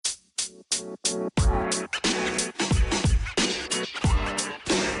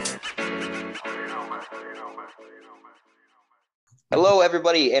Hello,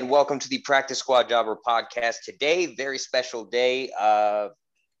 everybody, and welcome to the Practice Squad Jobber podcast. Today, very special day.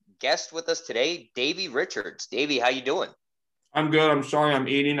 Guest with us today, Davey Richards. Davey, how you doing? I'm good. I'm sorry. I'm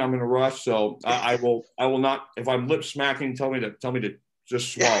eating. I'm in a rush, so I will not. If I'm lip smacking, tell me to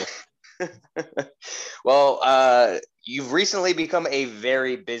just swallow. Well, you've recently become a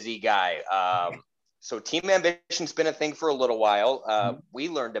very busy guy. So Team Ambition's been a thing for a little while. We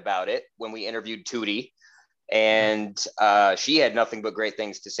learned about it when we interviewed Tootie. And she had nothing but great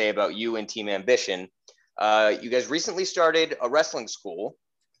things to say about you and Team Ambition. You guys recently started a wrestling school,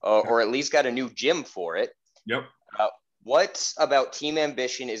 or at least got a new gym for it. Yep. What about Team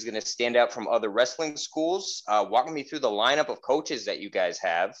Ambition is going to stand out from other wrestling schools? Walk me through the lineup of coaches that you guys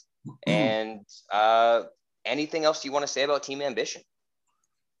have, and anything else you want to say about Team Ambition?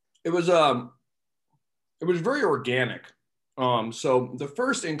 It was very organic. So the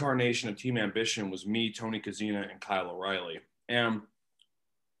first incarnation of Team Ambition was me, Tony Kazina, and Kyle O'Reilly. And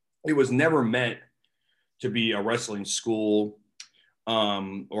it was never meant to be a wrestling school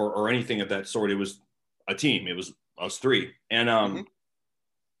or anything of that sort. It was a team. It was us three. And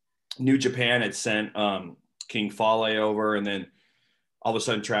New Japan had sent King Fale over, and then all of a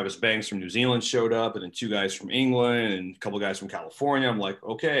sudden Travis Banks from New Zealand showed up, and then two guys from England and a couple of guys from California. I'm like,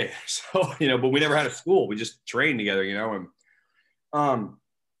 okay. So, but we never had a school. We just trained together, and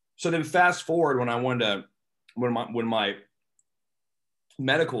so then fast forward when my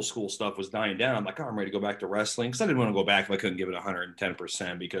medical school stuff was dying down, I'm like, oh, I'm ready to go back to wrestling. Cause I didn't want to go back if I couldn't give it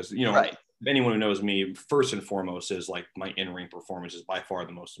 110% because, right. Anyone who knows me, first and foremost is like my in-ring performance is by far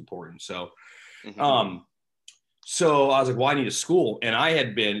the most important. So, so I was like, well, I need a school.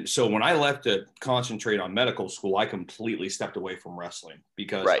 And so when I left to concentrate on medical school, I completely stepped away from wrestling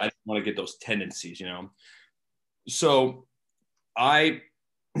because I didn't want to get those tendencies, So all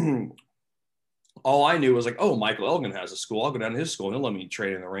I knew was like, oh, Michael Elgin has a school. I'll go down to his school and he'll let me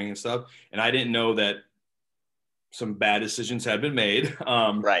train in the ring and stuff. And I didn't know that some bad decisions had been made.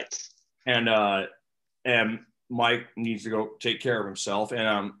 Right. And Mike needs to go take care of himself.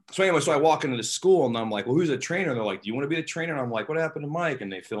 And so anyway, so I walk into the school and I'm like, well, who's a trainer? And they're like, do you want to be the trainer? And I'm like, what happened to Mike?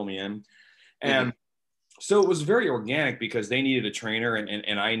 And they fill me in. And so it was very organic because they needed a trainer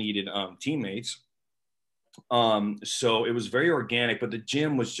and I needed teammates. So it was very organic, but the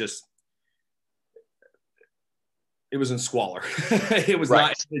gym was just, it was in squalor. It was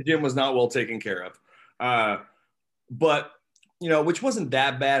not, the gym was not well taken care of. But, which wasn't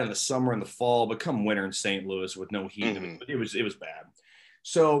that bad in the summer and the fall, but come winter in St. Louis with no heat, it was bad.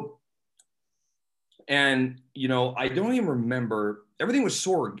 So, and, I don't even remember, everything was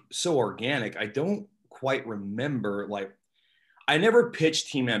so organic. I don't quite remember, I never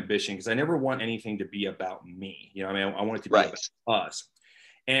pitched Team Ambition because I never want anything to be about me. I want it to be about us.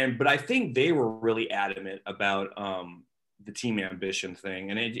 But I think they were really adamant about the Team Ambition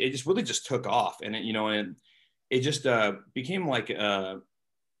thing. And it just really just took off. And, it just became like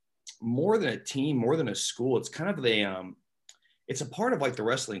more than a team, more than a school. It's kind of it's a part of like the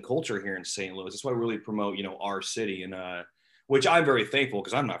wrestling culture here in St. Louis. That's why we really promote, our city and which I'm very thankful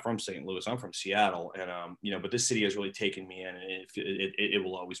because I'm not from St. Louis. I'm from Seattle. And, but this city has really taken me in and it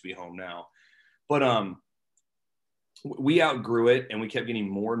will always be home now. But we outgrew it and we kept getting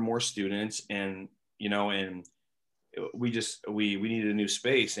more and more students and, and we needed a new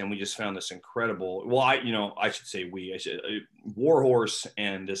space and we just found this incredible, Warhorse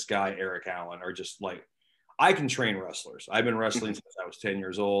and this guy, Eric Allen, are just like, I can train wrestlers. I've been wrestling since I was 10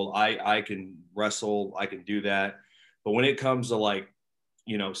 years old. I can wrestle. I can do that. But when it comes to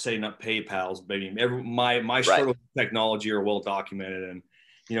setting up PayPals, baby, my struggles with technology are well documented and,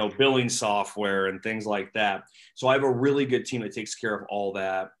 billing software and things like that. So I have a really good team that takes care of all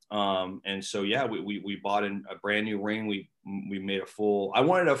that. And so, yeah, we bought in a brand new ring. We made I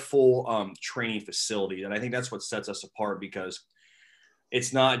wanted a full training facility. And I think that's what sets us apart because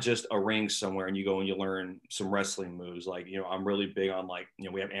it's not just a ring somewhere and you go and you learn some wrestling moves. I'm really big on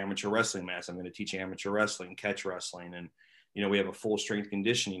we have amateur wrestling mats. I'm going to teach amateur wrestling, catch wrestling. And, we have a full strength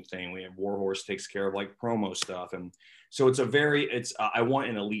conditioning thing. We have Warhorse takes care of promo stuff. And so I want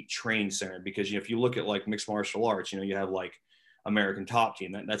an elite training center because, if you look at mixed martial arts, you have American Top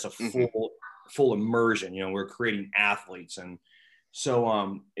Team, that's a full immersion, we're creating athletes. And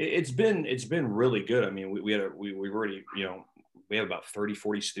so it's been really good. I mean, we already, we have about 30,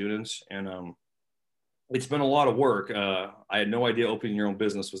 40 students and it's been a lot of work. I had no idea opening your own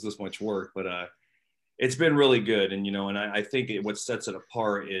business was this much work, but it's been really good. And, and I think what sets it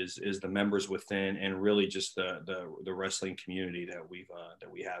apart is the members within, and really just the wrestling community that we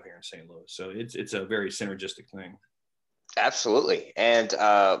have here in St. Louis. So it's a very synergistic thing. Absolutely. And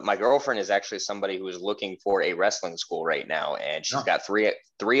my girlfriend is actually somebody who is looking for a wrestling school right now, and she's got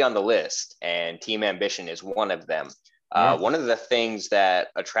three on the list, and Team Ambition is one of them. One of the things that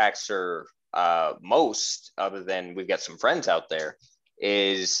attracts her most, other than we've got some friends out there,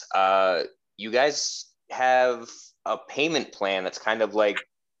 is you guys have a payment plan that's kind of like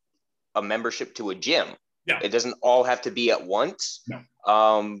a membership to a gym. Yeah. It doesn't all have to be at once.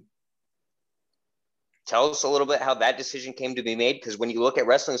 No. Tell us a little bit how that decision came to be made, because when you look at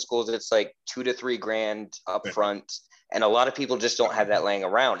wrestling schools, it's like $2,000 to $3,000 up front, and a lot of people just don't have that laying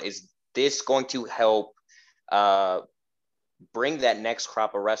around. Is this going to help bring that next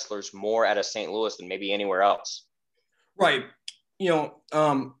crop of wrestlers more out of St. Louis than maybe anywhere else? Right.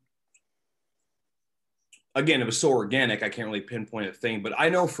 Again, it was so organic, I can't really pinpoint a thing, but I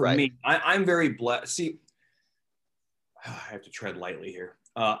know for me, I'm very blessed. See, I have to tread lightly here.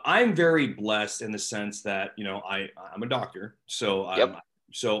 I'm very blessed in the sense that, I'm a doctor, so I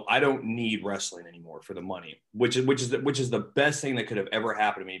don't need wrestling anymore for the money, which is the best thing that could have ever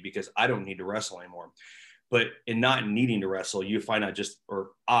happened to me, because I don't need to wrestle anymore. But in not needing to wrestle,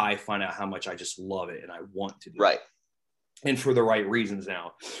 I find out how much I just love it and I want to do it. And for the right reasons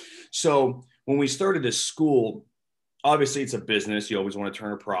now. So when we started this school, obviously it's a business. You always want to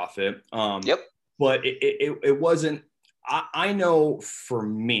turn a profit. But it wasn't, I know for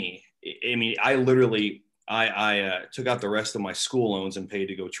me, I mean, I literally, I took out the rest of my school loans and paid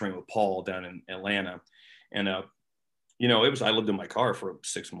to go train with Paul down in Atlanta. And, I lived in my car for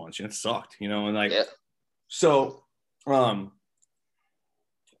 6 months, it sucked, so, I'm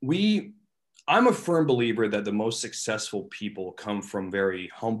a firm believer that the most successful people come from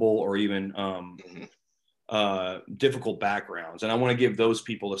very humble or even difficult backgrounds. And I want to give those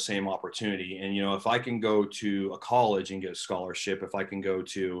people the same opportunity. And, if I can go to a college and get a scholarship, if I can go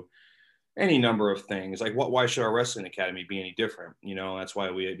to any number of things, like why should our wrestling academy be any different? That's why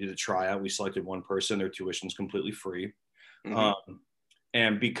we did a tryout. We selected one person, their tuition's completely free.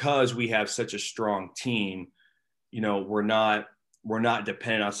 And because we have such a strong team, we're not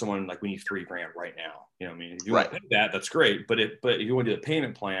dependent on someone like we need $3,000 right now. I mean, if you want to pay that, that's great. But if you want to do a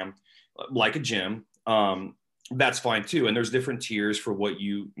payment plan, like a gym, that's fine too. And there's different tiers for what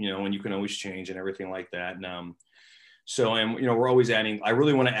and you can always change and everything like that. And we're always adding. I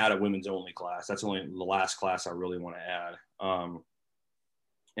really want to add a women's only class. That's only the last class I really want to add.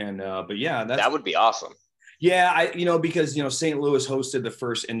 But yeah, that would be awesome. Yeah, because St. Louis hosted the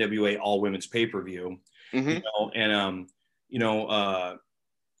first NWA all women's pay-per-view,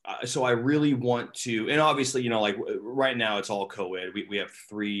 so I really want to, and obviously, like right now it's all co-ed. We have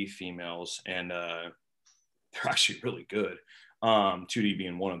 3 females, and they're actually really good. Tootie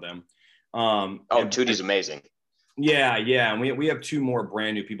being one of them. Tootie's amazing. Yeah, and we have 2 more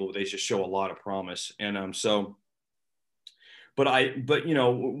brand new people, but they just show a lot of promise, and But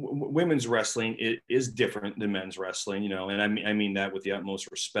women's wrestling is different than men's wrestling, and I mean that with the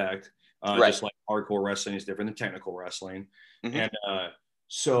utmost respect. Just like hardcore wrestling is different than technical wrestling. And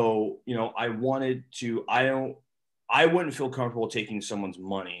so, I wouldn't feel comfortable taking someone's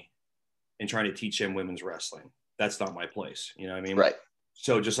money and trying to teach them women's wrestling. That's not my place. You know what I mean? Right.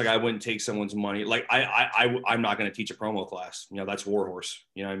 So just like I wouldn't take someone's money, like I'm not going to teach a promo class. That's Warhorse.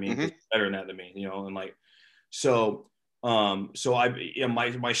 You know what I mean? It's better than that to me. And like, so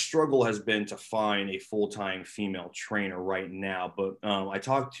my struggle has been to find a full-time female trainer right now. But I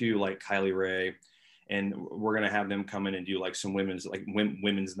talked to like Kylie Ray, and we're going to have them come in and do like some women's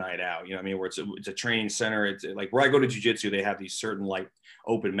night out. You know what I mean? Where it's a training center. It's like where I go to jiu-jitsu, they have these certain like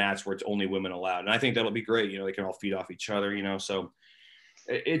open mats where it's only women allowed. And I think that'll be great. They can all feed off each other, so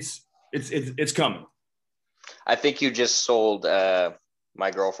it's coming. I think you just sold my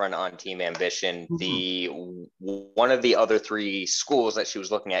girlfriend on Team Ambition. One of the other 3 schools that she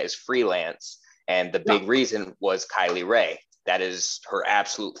was looking at is freelance. And the big reason was Kylie Ray. That is her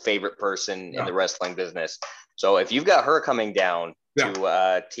absolute favorite person in the wrestling business. So if you've got her coming down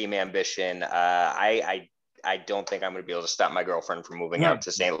to Team Ambition, I don't think I'm going to be able to stop my girlfriend from moving out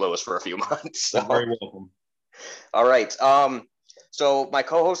to St. Louis for a few months. So. You're very welcome. All right. So my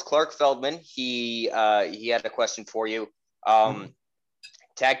co-host Clark Feldman, he had a question for you.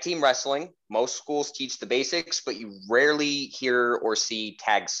 Tag team wrestling, most schools teach the basics, but you rarely hear or see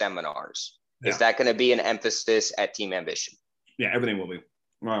tag seminars. Is that going to be an emphasis at Team Ambition? Yeah, everything will be.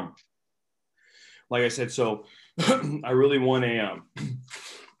 Like I said, so I really want a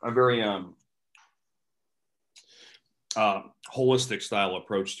very holistic style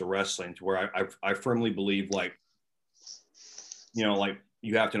approach to wrestling, to where I firmly believe, like, like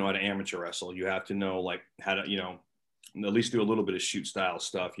you have to know how to amateur wrestle. You have to know like how to, at least do a little bit of shoot style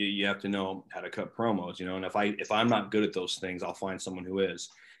stuff. You have to know how to cut promos, and if I'm not good at those things, I'll find someone who is.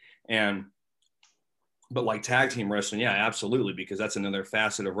 But like tag team wrestling, yeah, absolutely, because that's another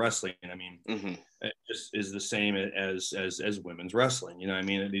facet of wrestling. I mean, it just is the same as women's wrestling.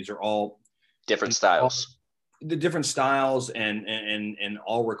 These are all different styles. The different styles and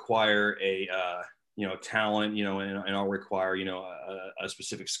all require a talent, and all require a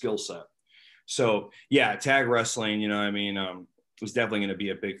specific skill set. So yeah, tag wrestling, was definitely going to be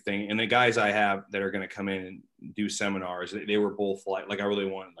a big thing. And the guys I have that are going to come in and do seminars, they were both like I really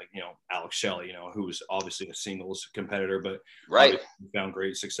wanted, like, Alex Shelley, who was obviously a singles competitor, but found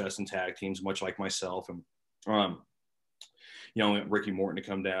great success in tag teams, much like myself. And, Ricky Morton to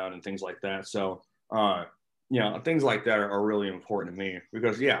come down and things like that. So, things like that are really important to me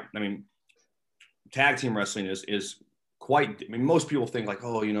because, tag team wrestling is quite, most people think like,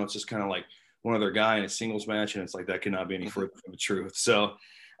 oh, it's just kind of like one other guy in a singles match. And it's like, that could not be any further from the truth. So,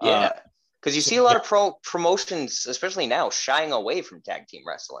 yeah, because you see a lot of promotions, especially now, shying away from tag team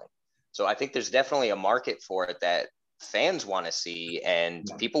wrestling. So I think there's definitely a market for it that fans want to see and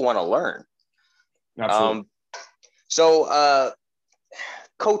people want to learn. Absolutely. So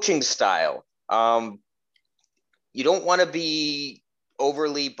coaching style, you don't want to be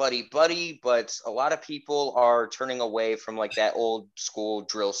overly buddy, but a lot of people are turning away from like that old school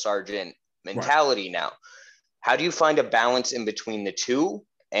drill sergeant mentality now. How do you find a balance in between the two?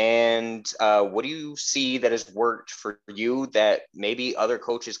 And what do you see that has worked for you that maybe other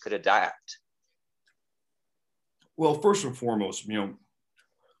coaches could adapt? Well, first and foremost, the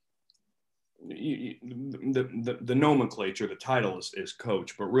nomenclature, the title is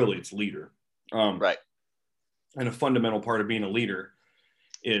coach, but really it's leader. Right. And a fundamental part of being a leader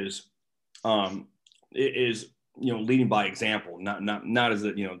is leading by example, not as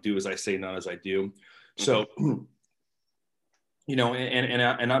do as I say, not as I do. So,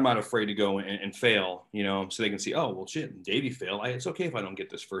 and I'm not afraid to go and fail, so they can see, oh, well, shit, Davey failed. It's okay if I don't get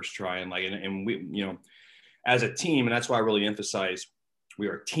this first try. And we, as a team, and that's why I really emphasize we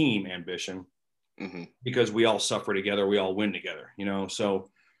are team ambition, because we all suffer together. We all win together, so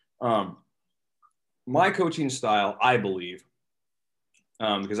my coaching style, I believe,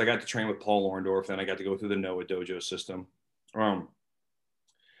 because I got to train with Paul Orndorff, and I got to go through the Noah Dojo system.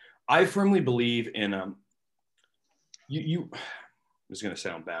 I firmly believe in this is going to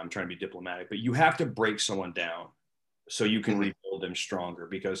sound bad. I'm trying to be diplomatic, but you have to break someone down so you can rebuild them stronger,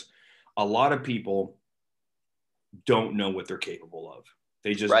 because a lot of people don't know what they're capable of.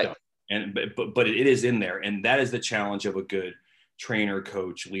 They just don't. And but it is in there, and that is the challenge of a good trainer,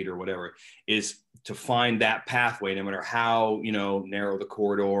 coach, leader, whatever, is to find that pathway, no matter how narrow the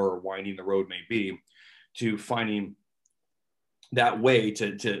corridor or winding the road may be, to finding that way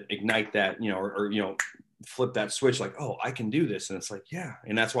to ignite that, or flip that switch, like, oh, I can do this. And it's like, yeah.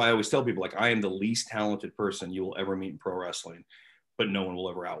 And that's why I always tell people, like, I am the least talented person you will ever meet in pro wrestling, but no one will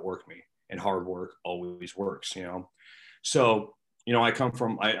ever outwork me. And hard work always works, So, I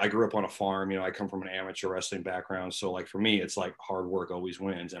grew up on a farm, I come from an amateur wrestling background. So like, for me, it's like hard work always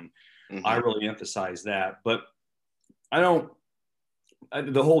wins. And I really emphasize that, but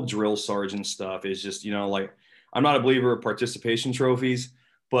the whole drill sergeant stuff is just, like, I'm not a believer of participation trophies,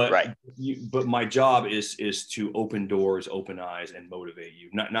 but but my job is to open doors, open eyes, and motivate you.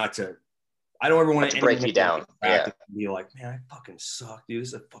 Not to, I don't ever want to break you down. Yeah. Be like, man, I fucking suck, dude. This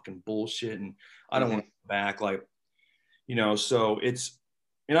is a fucking bullshit. And I don't want to go back. Like, so it's,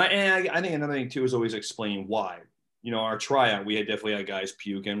 and I think another thing too is always explain why. Our tryout, we definitely had guys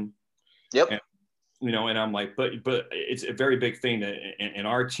puking. Yep. And, and I'm like, but it's a very big thing that in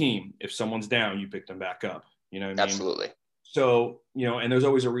our team, if someone's down, you pick them back up. You know what I mean? Absolutely. So, and there's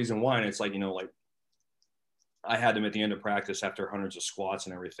always a reason why. And it's like, like I had them at the end of practice after hundreds of squats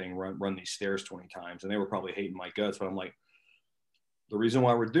and everything, run these stairs 20 times. And they were probably hating my guts, but I'm like, the reason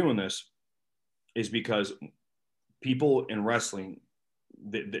why we're doing this is because people in wrestling,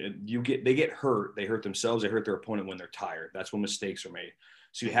 they get hurt. They hurt themselves. They hurt their opponent when they're tired. That's when mistakes are made.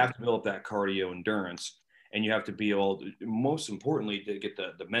 So you have to build up that cardio endurance, and you have to be able to, most importantly, to get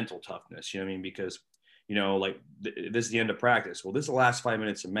the mental toughness, because, like this is the end of practice. Well, this is the last 5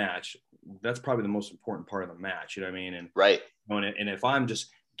 minutes of match. That's probably the most important part of the match. You know what I mean? And and if I'm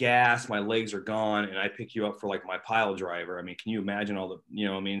just gassed, my legs are gone, and I pick you up for like my pile driver, I mean, can you imagine all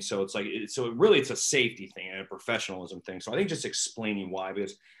the, so it's like, it's a safety thing and a professionalism thing. So I think just explaining why,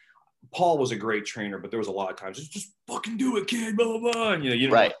 because Paul was a great trainer, but there was a lot of times just fucking do it, kid, blah, blah, blah. And, you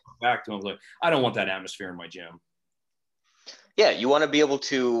don't want to go back to him. Like, I don't want that atmosphere in my gym. Yeah, you want to be able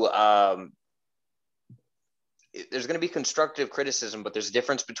to there's going to be constructive criticism, but there's a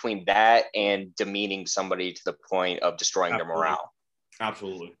difference between that and demeaning somebody to the point of destroying their morale.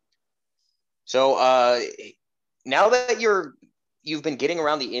 Absolutely. So now that you've been getting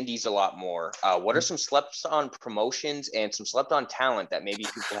around the indies a lot more, what are some slept on promotions and some slept on talent that maybe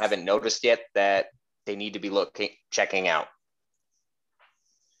people haven't noticed yet that they need to be checking out?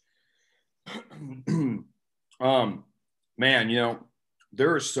 Man, you know,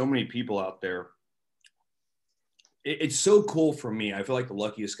 there are so many people out there. It's so cool for me. I feel like the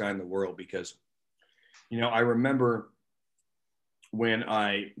luckiest guy in the world because, you know, I remember when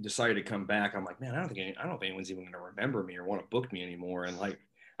I decided to come back, I'm like, man, I don't think anyone's even going to remember me or want to book me anymore. And like,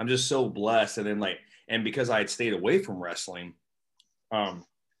 I'm just so blessed. And then and because I had stayed away from wrestling,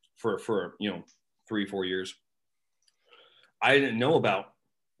 for, you know, 3-4 years, I didn't know about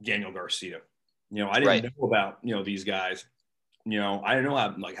Daniel Garcia. You know, I didn't know about, you know, these guys. You know, I didn't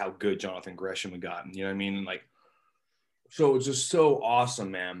know how good Jonathan Gresham had gotten. You know what I mean? And like, so it's just so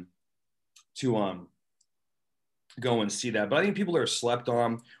awesome, man, to go and see that. But I think people are slept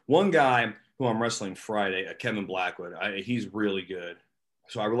on. One guy who I'm wrestling Friday, Kevin Blackwood, he's really good.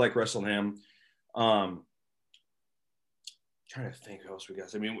 So I would like wrestling him. Trying to think who else we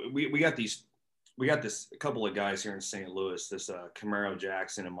got. I mean, we got this a couple of guys here in St. Louis, this Camaro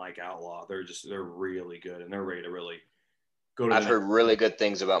Jackson and Mike Outlaw. They're really good and they're ready to really go to. I've heard really good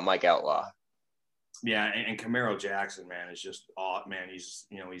things about Mike Outlaw. Yeah, and Camaro Jackson, man, is just man. He's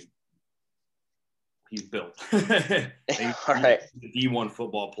built. All right. He's a D1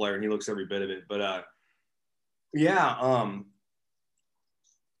 football player, and he looks every bit of it. But yeah, I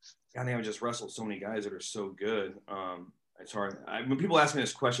think I've just wrestled so many guys that are so good. It's hard. When people ask me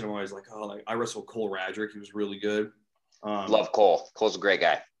this question, I'm always like, oh, like I wrestled Cole Radrick. He was really good. Love Cole. Cole's a great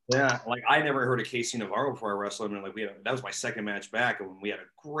guy. Yeah, like I never heard of Casey Navarro before I wrestled him, and like that was my second match back, and we had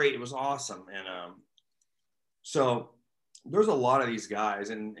it was awesome. And so there's a lot of these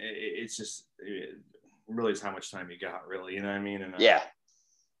guys, and it's just really is how much time you got, really, you know what I mean? And yeah.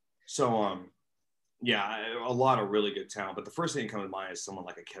 So yeah, a lot of really good talent. But the first thing that comes to mind is someone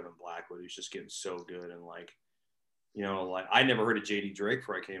like a Kevin Blackwood who's just getting so good, and like, you know, like I never heard of JD Drake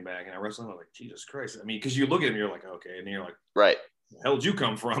before I came back, and I wrestled him. I was like, Jesus Christ! I mean, because you look at him, you're like, okay, and then you're like, right, where the hell did you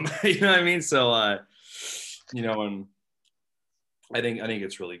come from? You know what I mean? So you know, and I think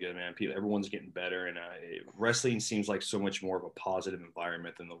it's really good, man. Everyone's getting better, and wrestling seems like so much more of a positive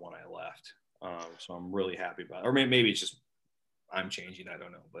environment than the one I left. So I'm really happy about it. Or maybe it's just I'm changing. I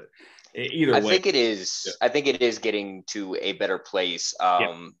don't know, but either way, I think it is. Yeah. I think it is getting to a better place.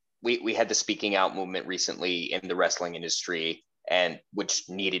 We had the speaking out movement recently in the wrestling industry, and which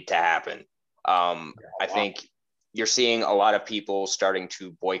needed to happen. I think you're seeing a lot of people starting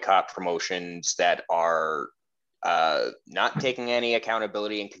to boycott promotions that are not taking any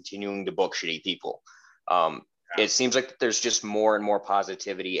accountability and continuing to book shitty people. It seems like there's just more and more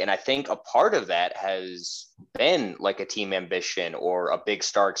positivity. And I think a part of that has been like a Team Ambition or a Big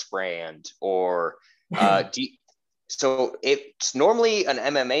Starks brand or so it's normally an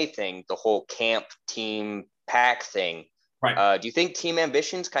MMA thing, the whole camp team pack thing. Right. Do you think Team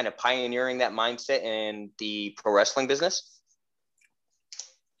Ambition's kind of pioneering that mindset in the pro wrestling business?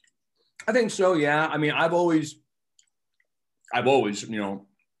 I think so. Yeah. I mean, I've always, you know,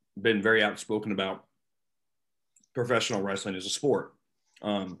 been very outspoken about professional wrestling as a sport.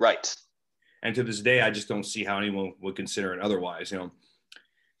 Right. And to this day, I just don't see how anyone would consider it otherwise. You know,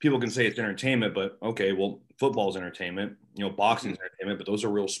 people can say it's entertainment, but okay, well, football's entertainment, you know, boxing's entertainment, but those are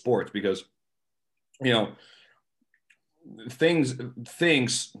real sports because, you know,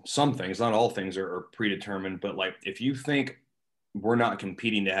 some things, not all things are predetermined, but like, if you think we're not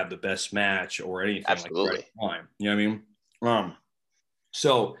competing to have the best match or anything, absolutely, like that, you know what I mean?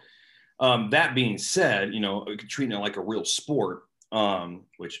 So that being said, you know, treating it like a real sport,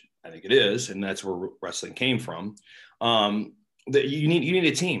 which I think it is, and that's where wrestling came from. That you need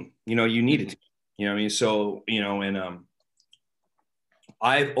a team, you know, you need a team, you know what I mean? So, you know, and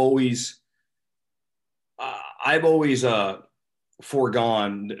I've always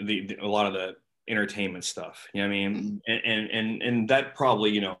foregone a lot of the entertainment stuff, you know what I mean? And that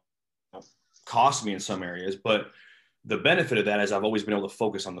probably, you know, cost me in some areas, but the benefit of that is I've always been able to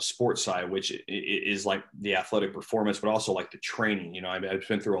focus on the sports side, which is like the athletic performance, but also like the training. You know, I've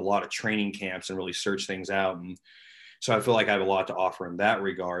been through a lot of training camps and really searched things out. And so I feel like I have a lot to offer in that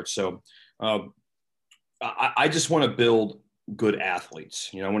regard. So I just want to build good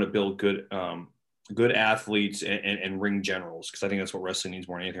athletes. You know, I want to build good athletes and ring generals, because I think that's what wrestling needs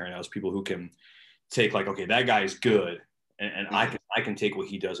more than anything right now is people who can take like, okay, that guy is good. And I can I can take what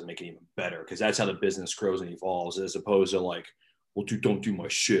he does and make it even better, because that's how the business grows and evolves, as opposed to like, well, dude, don't do my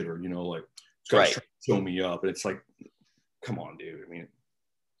shit, or, you know, like, this guy's trying to show me up. And it's like, come on, dude. I mean,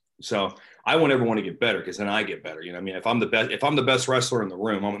 so I want everyone to get better, because then I get better. You know what I mean? If I'm the best wrestler in the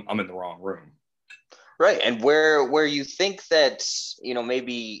room, I'm in the wrong room. Right. And where you think that, you know,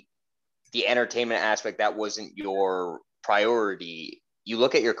 maybe the entertainment aspect, that wasn't your priority, you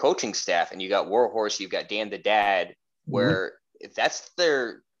look at your coaching staff and you got Warhorse, you've got Dan the Dad, where if that's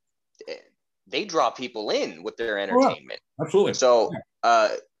they draw people in with their entertainment. Oh, absolutely. So,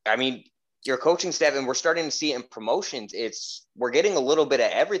 I mean, your coaching staff, and we're starting to see it in promotions, we're getting a little bit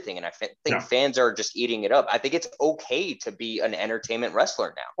of everything. And I think fans are just eating it up. I think it's okay to be an entertainment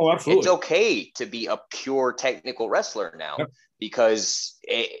wrestler now. Oh, absolutely. It's okay to be a pure technical wrestler now, because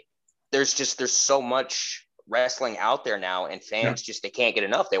there's so much wrestling out there now, and fans they can't get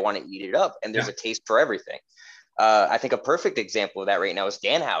enough. They want to eat it up, and there's a taste for everything. I think a perfect example of that right now is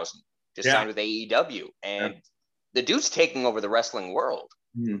Danhausen, just signed with AEW, and the dude's taking over the wrestling world.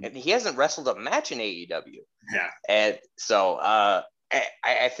 And he hasn't wrestled a match in AEW. Yeah. And so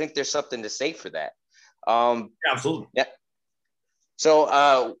I think there's something to say for that. Absolutely. Yeah.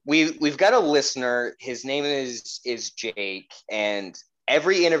 So we've got a listener. His name is Jake, and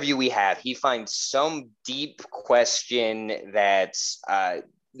every interview we have, he finds some deep question that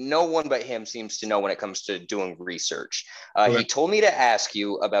no one but him seems to know when it comes to doing research. He told me to ask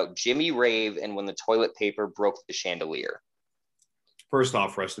you about Jimmy Rave and when the toilet paper broke the chandelier. First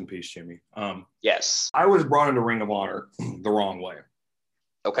off, rest in peace, Jimmy. Yes. I was brought into Ring of Honor the wrong way.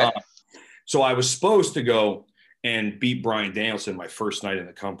 Okay. So I was supposed to go and beat Bryan Danielson my first night in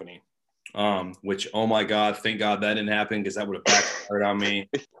the company, which, oh my God, thank God that didn't happen, because that would have backfired on me.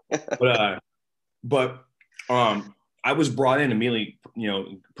 But I was brought in immediately, you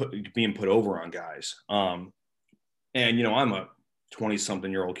know, being put over on guys. And, you know, I'm a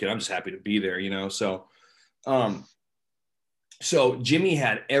 20-something-year-old kid. I'm just happy to be there, you know. So Jimmy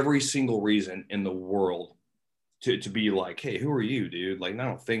had every single reason in the world to be like, hey, who are you, dude? Like, I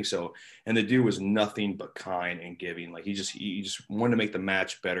don't think so. And the dude was nothing but kind and giving. Like, he just wanted to make the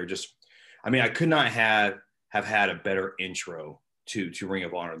match better. I could not have had a better intro to Ring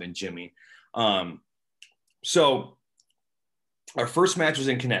of Honor than Jimmy. So our first match was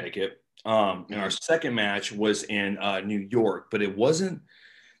in Connecticut. And our second match was in New York, but it wasn't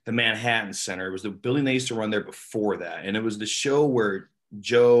the Manhattan Center. It was the building they used to run there before that. And it was the show where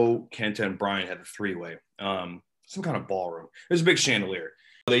Joe, Kenta, and Brian had the three-way, some kind of ballroom. It was a big chandelier.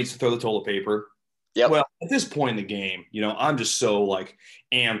 They used to throw the toilet paper. Yep. Well, at this point in the game, you know, I'm just so like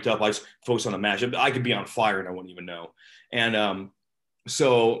amped up. I just focus on the match. I could be on fire and I wouldn't even know. And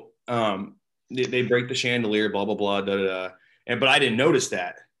they break the chandelier, blah, blah, blah, da, da, da. But I didn't notice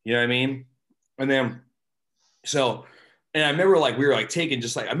that. You know what I mean? And then, and I remember like we were like taking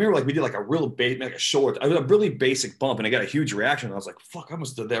just like, I remember like we did like a real like a short, a really basic bump, and I got a huge reaction. I was like, fuck, I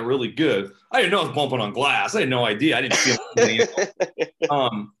must have done that really good. I didn't know I was bumping on glass. I had no idea. I didn't feel it.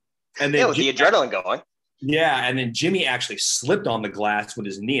 And then with the adrenaline going. Yeah. And then Jimmy actually slipped on the glass with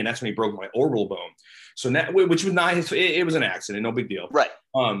his knee, and that's when he broke my orbital bone. So that, which was not his, it was an accident, no big deal. Right.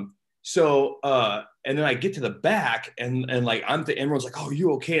 And then I get to the back and like, everyone's like, oh, are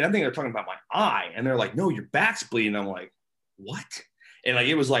you okay? And I'm thinking they're talking about my eye. And they're like, no, your back's bleeding. I'm like, what? And like,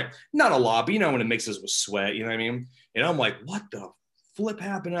 it was like, not a lot, but you know, when it mixes with sweat, you know what I mean? And I'm like, what the flip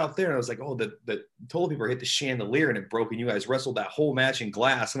happened out there? And I was like, oh, the toilet paper hit the chandelier and it broke, and you guys wrestled that whole match in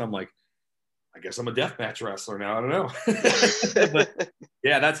glass. And I'm like, I guess I'm a deathmatch wrestler now. I don't know. But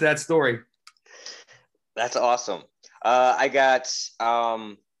yeah, that's that story. That's awesome.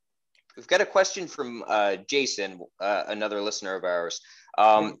 We've got a question from Jason, another listener of ours.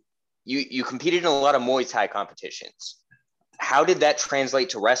 You competed in a lot of Muay Thai competitions. How did that translate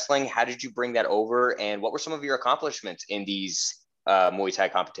to wrestling? How did you bring that over? And what were some of your accomplishments in these Muay Thai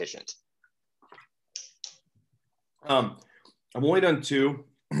competitions? I've only done two.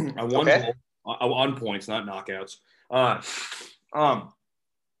 I won both on points, not knockouts.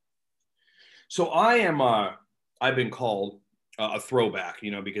 So I've been called a throwback,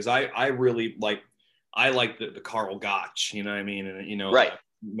 you know, because I really like the Carl Gotch, you know what I mean? And, you know, right.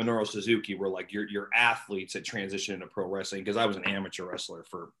 Minoru Suzuki were like your athletes that transition into pro wrestling, because I was an amateur wrestler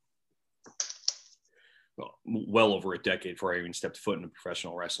for well over a decade before I even stepped foot in a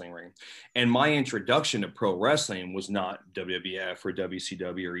professional wrestling ring. And my introduction to pro wrestling was not WWF or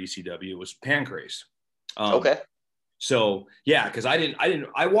WCW or ECW. It was Pancrase. So yeah, because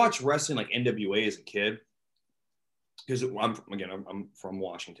I watched wrestling like NWA as a kid, because I'm from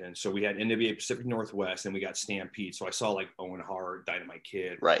Washington. So we had NWA Pacific Northwest, and we got Stampede. So I saw like Owen Hart, Dynamite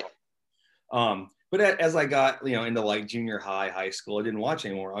Kid. Right. But as I got, into like junior high school, I didn't watch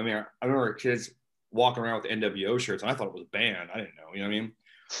anymore. I mean, I remember kids walking around with NWO shirts, and I thought it was banned. I didn't know, you know what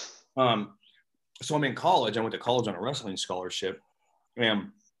I mean? So I'm in college. I went to college on a wrestling scholarship, and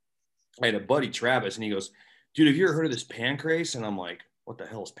I had a buddy, Travis, and he goes, "Dude, have you ever heard of this Pancrase?" And I'm like, "What the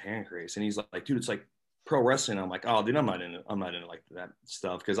hell is Pancrase?" And he's like, "Dude, it's like pro wrestling." I'm like, "Oh, dude, I'm not into like that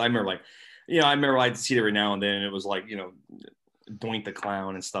stuff." Because I remember I'd see it every now and then, and it was like, Doink the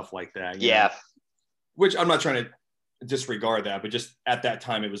Clown and stuff like that. You know? Which I'm not trying to disregard that, but just at that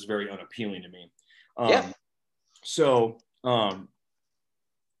time, it was very unappealing to me. So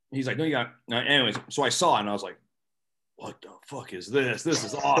he's like, "No, you got." Anyways, so I saw it, and I was like, "What the fuck is this? This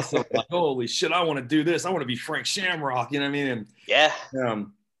is awesome!" Like, holy shit, I want to do this. I want to be Frank Shamrock. You know what I mean? And,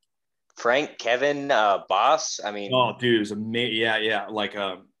 Frank, Kevin, Boss. I mean, oh, dude, it was amazing. Yeah. Like,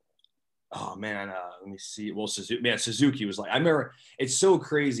 oh man, let me see. Well, Suzuki was like, I remember. It's so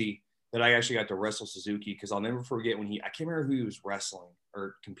crazy that I actually got to wrestle Suzuki, because I'll never forget when I can't remember who he was wrestling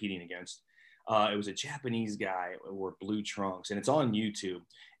or competing against. It was a Japanese guy who wore blue trunks, and it's on YouTube.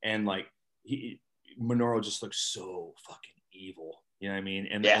 And like Minoru just looks so fucking evil, you know what I mean?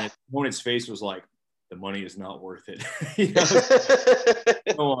 And his opponent's face was like, "The money is not worth it."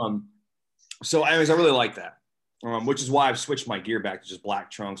 So anyways, I really like that, which is why I've switched my gear back to just black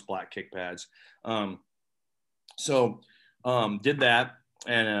trunks, black kick pads. Did that.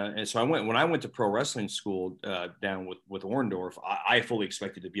 And so when I went to pro wrestling school down with Orndorff, I fully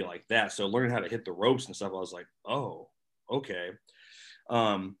expected to be like that. So learning how to hit the ropes and stuff, I was like, oh, okay.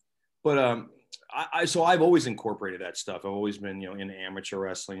 So I've always incorporated that stuff. I've always been, into amateur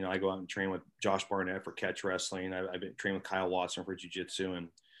wrestling. I go out and train with Josh Barnett for catch wrestling. I've been training with Kyle Watson for jiu-jitsu, and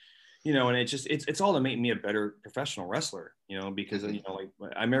and it's all to make me a better professional wrestler. Because like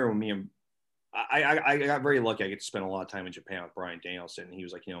I remember when me and I got very lucky. I get to spend a lot of time in Japan with Brian Danielson. And he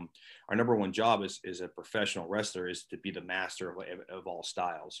was like, our number one job is a professional wrestler is to be the master of all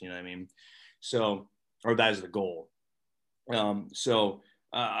styles. You know what I mean? So, or that is the goal.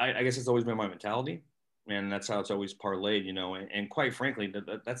 I guess it's always been my mentality, and that's how it's always parlayed, and quite frankly,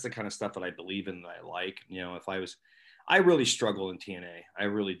 that's the kind of stuff that I believe in, that I like. I really struggled in TNA. I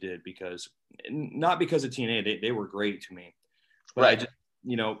really did, not because of TNA, they were great to me, but I just,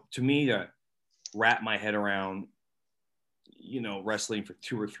 to me, to wrap my head around, wrestling for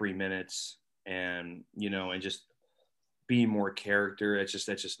 2 or 3 minutes and just be more character. That's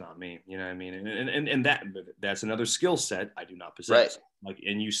just not me. You know what I mean? And that's another skill set I do not possess.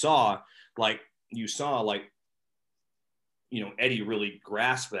 And you saw Eddie really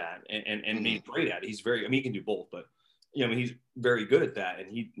grasped that and he's great at it. He's he can do both, but he's very good at that. And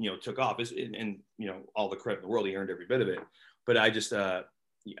he, took off and all the credit in the world. He earned every bit of it. But I just, I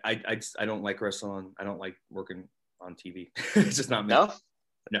don't like wrestling. I don't like working on TV. It's just not me.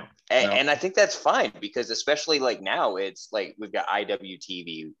 No. And I think that's fine, because especially like now, it's like we've got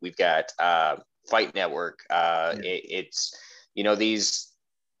IWTV, we've got Fight Network. It's these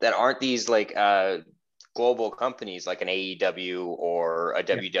that aren't these like global companies like an AEW or a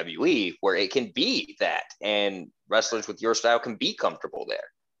WWE, where it can be that, and wrestlers with your style can be comfortable there.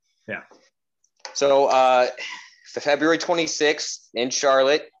 Yeah. So February 26th in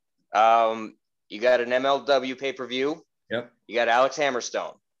Charlotte, you got an MLW pay-per-view. Yep. You got Alex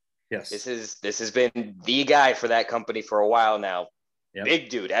Hammerstone. Yes. This has been the guy for that company for a while now. Yep. Big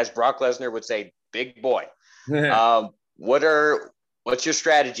dude, as Brock Lesnar would say, big boy. What's your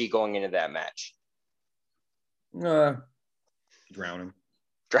strategy going into that match? Drown him.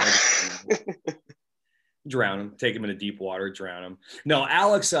 Drown him. Take him into deep water. Drown him. No,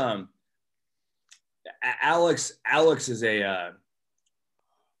 Alex. Alex is a.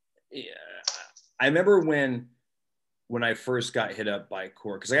 I remember when I first got hit up by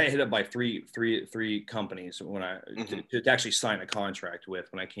Core, because I got hit up by three companies when to actually sign a contract with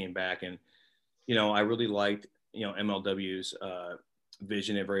when I came back, and I really liked MLW's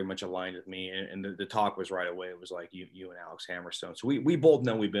vision. It very much aligned with me, and the talk was right away. It was like you and Alex Hammerstone. So we both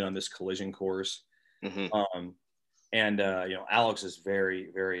know we've been on this collision course. Alex is very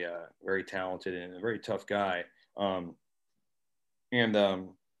very very talented and a very tough guy. He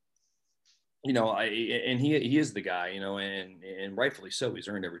is the guy, and rightfully so. He's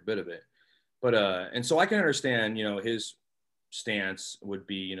earned every bit of it. But and so I can understand, his stance would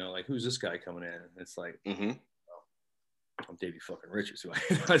be, like, who's this guy coming in? It's like, I'm Davey fucking Richards.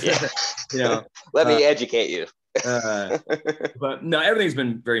 Let me educate you. But no, everything's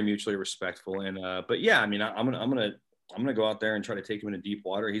been very mutually respectful. And but yeah, I mean, I'm gonna go out there and try to take him into deep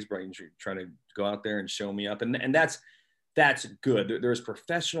water. He's trying to go out there and show me up, and that's good. There's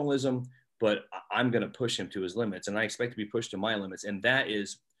professionalism, but I'm going to push him to his limits, and I expect to be pushed to my limits. And that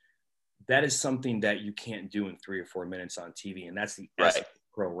is that is something that you can't do in 3 or 4 minutes on TV. And that's the Right. essence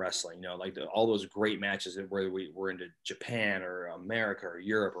of pro wrestling, you know, like all those great matches that where we were into Japan or America or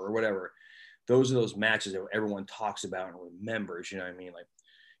Europe or whatever. Those are those matches that everyone talks about and remembers, you know what I mean? Like,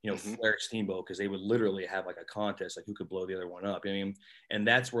 you know, Flair Steamboat, because they would literally have like a contest, like who could blow the other one up. I mean, and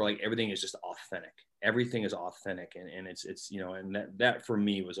that's where like everything is just authentic. Everything is authentic, and it's you know, and that for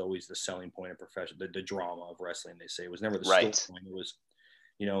me was always the selling point of profession, the drama of wrestling. They say it was never the Right. storyline. It was,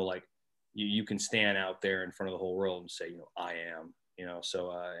 you know, like you can stand out there in front of the whole world and say, you know, I am, you know.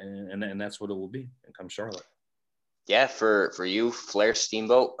 So and that's what it will be. And come Charlotte. Yeah, for you, Flair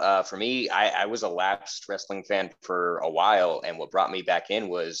Steamboat. For me, I was a lapsed wrestling fan for a while, and what brought me back in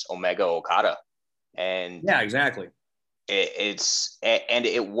was Omega Okada, and Yeah, exactly. And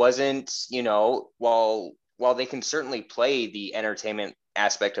it wasn't, you know, while they can certainly play the entertainment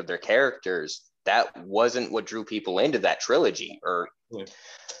aspect of their characters, that wasn't what drew people into that trilogy. Or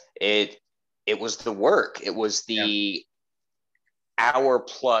it was the work. It was the hour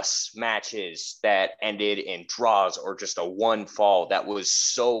plus matches that ended in draws or just a one fall that was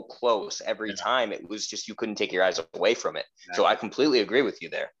so close every time. It was just, you couldn't take your eyes away from it. So I completely agree with you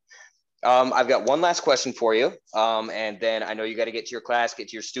there. I've got one last question for you. And then I know you got to get to your class, get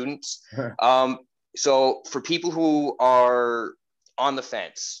to your students. So for people who are on the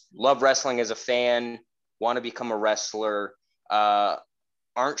fence, love wrestling as a fan, want to become a wrestler,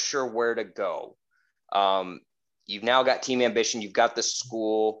 aren't sure where to go. You've now got Team Ambition, you've got the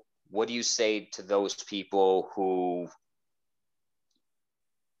school. What do you say to those people who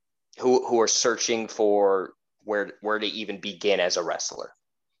are searching for where to even begin as a wrestler?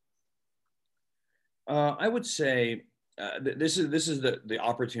 I would say this is the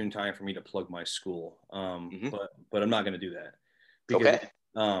opportune time for me to plug my school, but I'm not going to do that because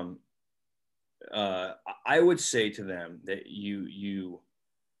I would say to them that you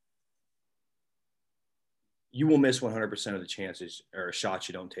will miss 100% of the chances or shots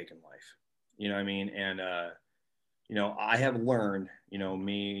you don't take in life. You know what I mean? And you know, I have learned, you know,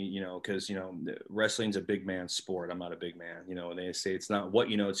 because, you know, wrestling's a big man sport. I'm not a big man, you know, and they say it's not what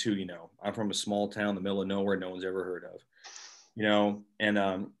you know, it's who you know. I'm from a small town in the middle of nowhere no one's ever heard of, you know, and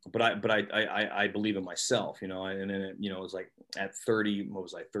but I believe in myself, you know, and then it, you know, it was like at 30, what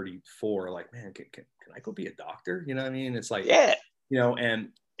was I, 34, like, man, can I go be a doctor? You know what I mean? It's like, yeah, you know, and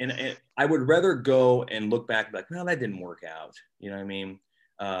I would rather go and look back like, well, that didn't work out. You know what I mean?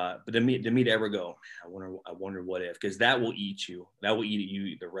 But to me to ever go, I wonder what if, because that will eat you. That will eat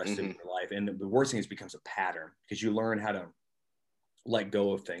you the rest of your life. And the worst thing is it becomes a pattern because you learn how to let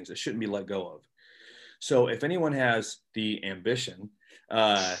go of things that shouldn't be let go of. So if anyone has the ambition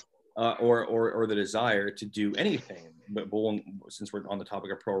or the desire to do anything, but since we're on the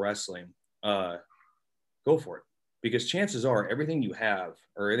topic of pro wrestling, go for it. Because chances are everything you have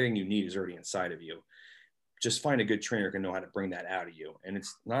or everything you need is already inside of you. Just find a good trainer who can know how to bring that out of you. And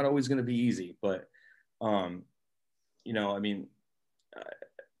it's not always going to be easy, but, you know, I mean,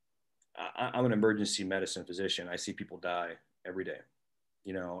 I'm an emergency medicine physician. I see people die every day,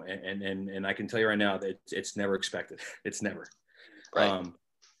 you know, and I can tell you right now that it's never expected. It's never. Right.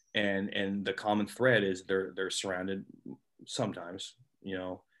 And the common thread is they're surrounded sometimes, you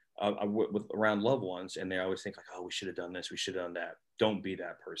know, with around loved ones, and they always think like, oh, we should have done this, we should have done that. Don't be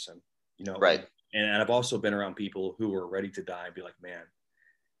that person, you know. Right. And I've also been around people who were ready to die and be like, man,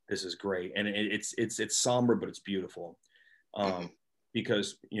 this is great. And it's somber, but it's beautiful.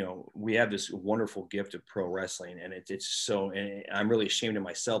 Because, you know, we have this wonderful gift of pro wrestling, and it's so, and I'm really ashamed of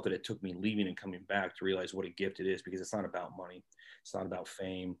myself that it took me leaving and coming back to realize what a gift it is, because it's not about money. It's not about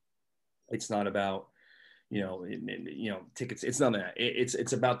fame. It's not about, you know, tickets. It's none of that.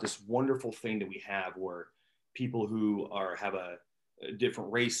 It's about this wonderful thing that we have where people who have a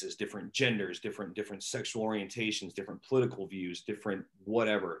different races, different genders, different sexual orientations, different political views, different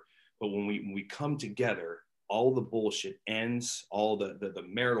whatever. But when we come together, all the bullshit ends, all the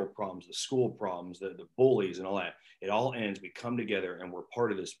marital problems, the school problems, the bullies and all that, it all ends. We come together and we're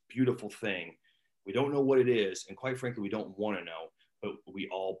part of this beautiful thing. We don't know what it is. And quite frankly, we don't want to know, but we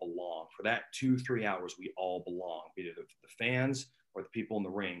all belong. For that 2-3 hours, we all belong, either the fans or the people in the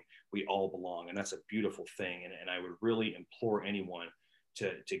ring. We all belong. And that's a beautiful thing. And I would really implore anyone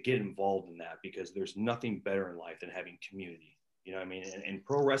to get involved in that, because there's nothing better in life than having community. You know what I mean? And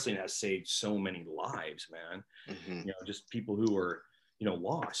pro wrestling has saved so many lives, man. You know, just people who are, you know,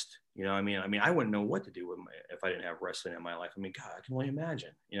 lost. You know what I mean? I wouldn't know what to do if I didn't have wrestling in my life. I mean, God, I can only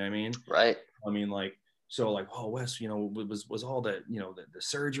imagine. You know what I mean? Right. I mean, like, so like, oh, Wes, you know, was all the, you know, the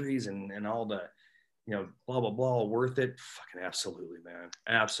surgeries and all the, you know, blah, blah, blah, worth it? Fucking absolutely, man.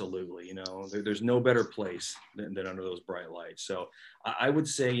 Absolutely. You know, there's no better place than under those bright lights. So I would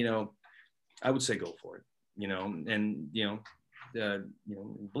say, you know, I would say go for it, and,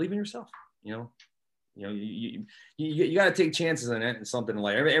 believe in yourself, you got to take chances in it and something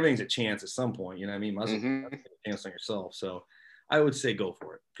like everything's a chance at some point, you know what I mean? Must take a chance on yourself. So I would say go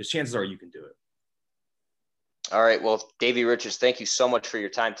for it because chances are you can do it. All right. Well, Davey Richards, thank you so much for your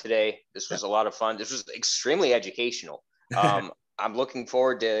time today. This was a lot of fun. This was extremely educational. I'm looking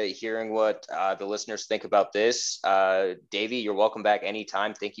forward to hearing what the listeners think about this. Davey, you're welcome back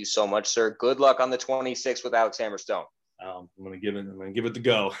anytime. Thank you so much, sir. Good luck on the 26th with Alex Hammerstone. I'm gonna give it the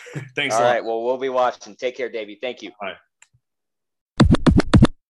go. Thanks. All right. Well, we'll be watching. Take care, Davey. Thank you. All right.